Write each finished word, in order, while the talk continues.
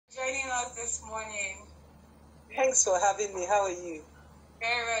us this morning. Thanks for having me. How are you?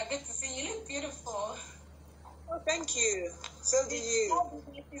 Very well. Good to see you. You look beautiful. Oh, thank you. So do you. All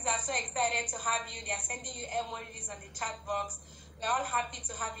the ladies are so excited to have you. They are sending you emojis on the chat box. We're all happy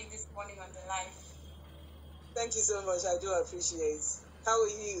to have you this morning on the live. Thank you so much. I do appreciate. How are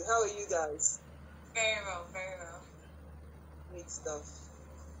you? How are you guys? Very well, very well. Great stuff.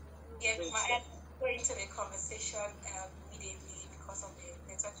 Yeah, I go into the conversation immediately because of the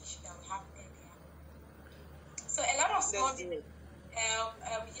network issue that we have earlier. So a lot of small businesses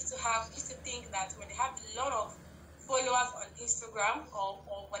used to think that when they have a lot of followers on Instagram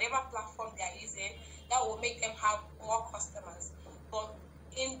or whatever platform they are using, that will make them have more customers. But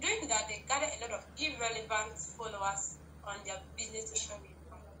in doing that, they gather a lot of irrelevant followers on their business social media.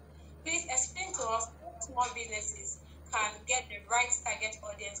 Please explain to us how small businesses can get the right target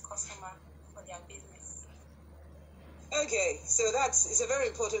audience customer for their business. Okay, so it's a very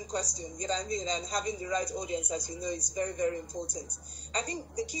important question, you know what I mean? And having the right audience, as you know, is very, very important. I think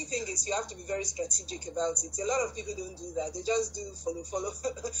the key thing is you have to be very strategic about it. A lot of people don't do that. They just do follow.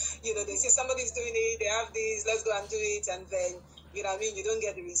 You know, they see somebody's doing it, they have this, let's go and do it. And then, you know what I mean, you don't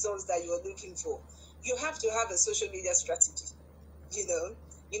get the results that you're looking for. You have to have a social media strategy, you know.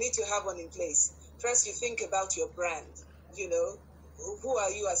 You need to have one in place. First, you think about your brand, you know. Who are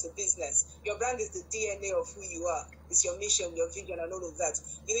you as a business? Your brand is the DNA of who you are. It's your mission, your vision, and all of that.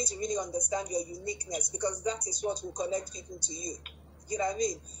 You need to really understand your uniqueness because that is what will connect people to you. You know what I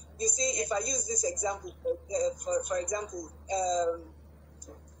mean? You see, if I use this example, for example,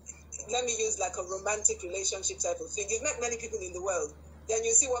 let me use like a romantic relationship type of thing. You've met many people in the world. Then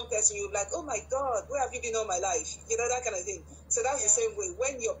you see one person, you're like, oh my God, where have you been all my life? You know, that kind of thing. So that's the same way.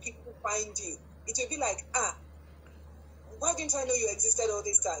 When your people find you, it will be like, why didn't I know you existed all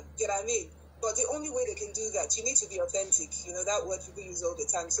this time? You know what I mean? But the only way they can do that, you need to be authentic. You know, that word people use all the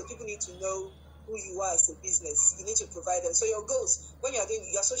time. So people need to know who you are as a business. You need to provide them. So your goals, when you're doing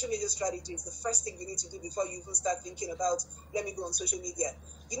your social media strategy, is the first thing you need to do before you even start thinking about, let me go on social media.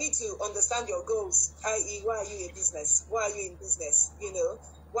 You need to understand your goals, i.e., why are you in business? Why are you in business? You know,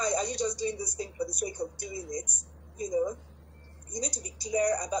 why are you just doing this thing for the sake of doing it? You know, you need to be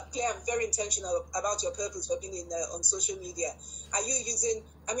clear and very intentional about your purpose for being on social media. Are you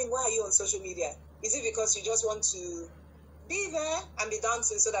why are you on social media? Is it because you just want to be there and be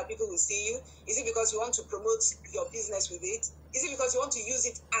dancing so that people will see you? Is it because you want to promote your business with it? Is it because you want to use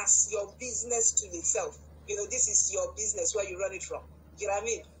it as your business tool itself? You know, this is your business where you run it from. You know what I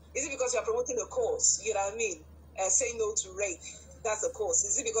mean? Is it because you're promoting a course? You know what I mean? Say no to rape. That's a course.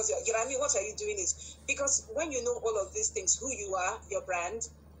 Is it because you know what I mean? What are you doing it? Because when you know all of these things, who you are, your brand,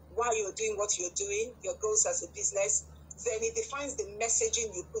 why you're doing what you're doing, your goals as a business, then it defines the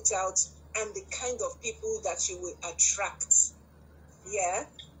messaging you put out and the kind of people that you will attract. Yeah?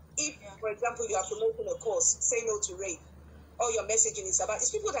 If, for example, you are promoting a course, say no to rape, all your messaging is about,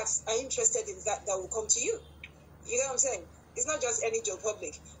 it's people that are interested in that will come to you. You know what I'm saying? It's not just any Joe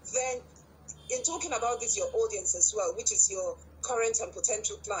Public. Then, in talking about this, your audience as well, which is your current and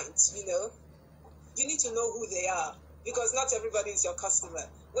potential clients, you know, you need to know who they are because not everybody is your customer.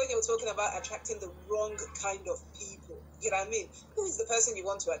 When you're talking about attracting the wrong kind of people, you know what I mean? Who is the person you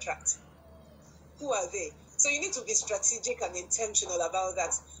want to attract? Who are they? So you need to be strategic and intentional about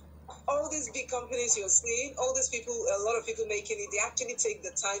that. All these big companies you're seeing, all these people, a lot of people making it, they actually take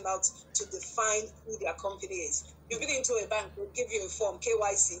the time out to define who their company is. You've been into a bank, they'll give you a form,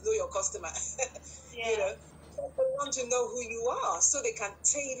 KYC, know your customer. You know, they want to know who you are so they can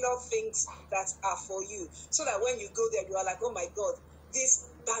tailor things that are for you. So that when you go there, you are like, oh my God, this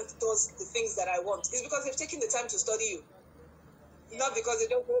bank does the things that I want. It's because they've taken the time to study you. Not because they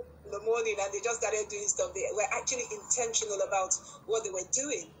don't go in the morning and they just started doing stuff. They were actually intentional about what they were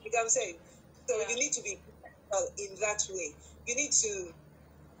doing. You know what I'm saying? So you need to be in that way.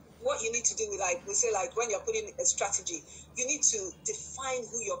 What you need to do, like we say, like when you're putting a strategy, you need to define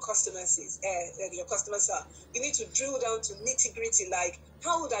who your customers are. You need to drill down to nitty-gritty, like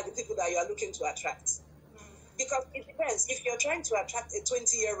how old are the people that you are looking to attract? Because it depends. If you're trying to attract a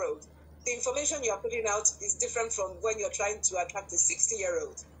 20-year-old, the information you're putting out is different from when you're trying to attract a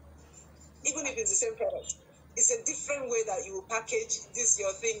 60-year-old. Even if it's the same product, it's a different way that you will package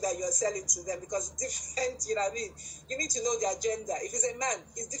your thing that you're selling to them because it's different, you know what I mean? You need to know their gender. If it's a man,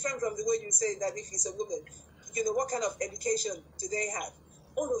 it's different from the way you say that if it's a woman. You know, what kind of education do they have?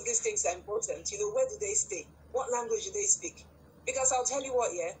 All of these things are important. You know, where do they stay? What language do they speak? Because I'll tell you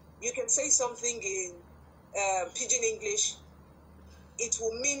what, you can say something in Pidgin English, it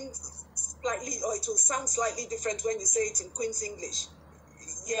will mean slightly, or it will sound slightly different when you say it in Queen's English.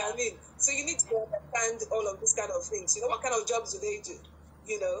 You know what I mean? So you need to understand all of these kind of things. You know, what kind of jobs do they do?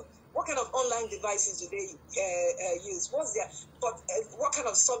 You know, What kind of online devices do they use? What kind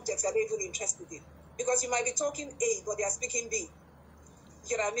of subjects are they even interested in? Because you might be talking A, but they are speaking B.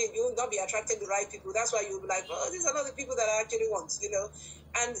 You know what I mean? You will not be attracting the right people. That's why you'll be like, oh, these are not the people that I actually want, you know.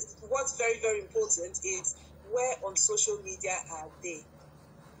 And what's very, very important is where on social media are they?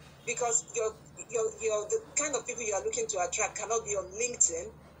 Because the kind of people you are looking to attract cannot be on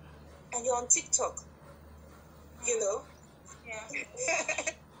LinkedIn and you're on TikTok. You know? Yeah.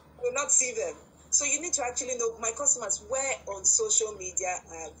 You will not see them. So you need to actually know my customers, where on social media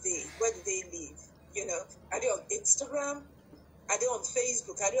are they? Where do they live? You know, are they on Instagram? Are they on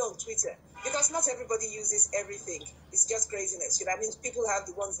Facebook? Are they on Twitter? Because not everybody uses everything. It's just craziness. You know, I mean, people have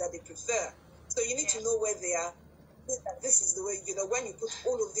the ones that they prefer. So you need to know where they are. This is the way, you know, when you put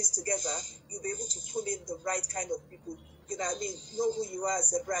all of this together, you'll be able to pull in the right kind of people. You know what I mean? Know who you are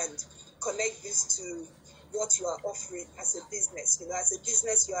as a brand. Connect this to what you are offering as a business. You know, as a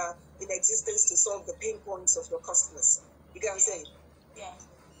business, you are in existence to solve the pain points of your customers. You get what I'm saying? Yeah.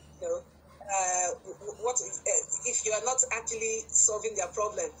 You know, if you are not actually solving their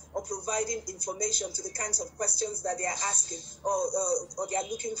problem or providing information to the kinds of questions that they are asking or they are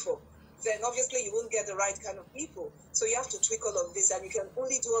looking for, then obviously you won't get the right kind of people. So you have to tweak all of this, and you can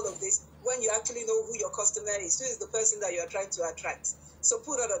only do all of this when you actually know who your customer is, who is the person that you are trying to attract. So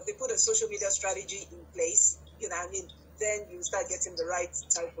they put a social media strategy in place, you know what I mean? Then you start getting the right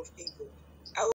type of people.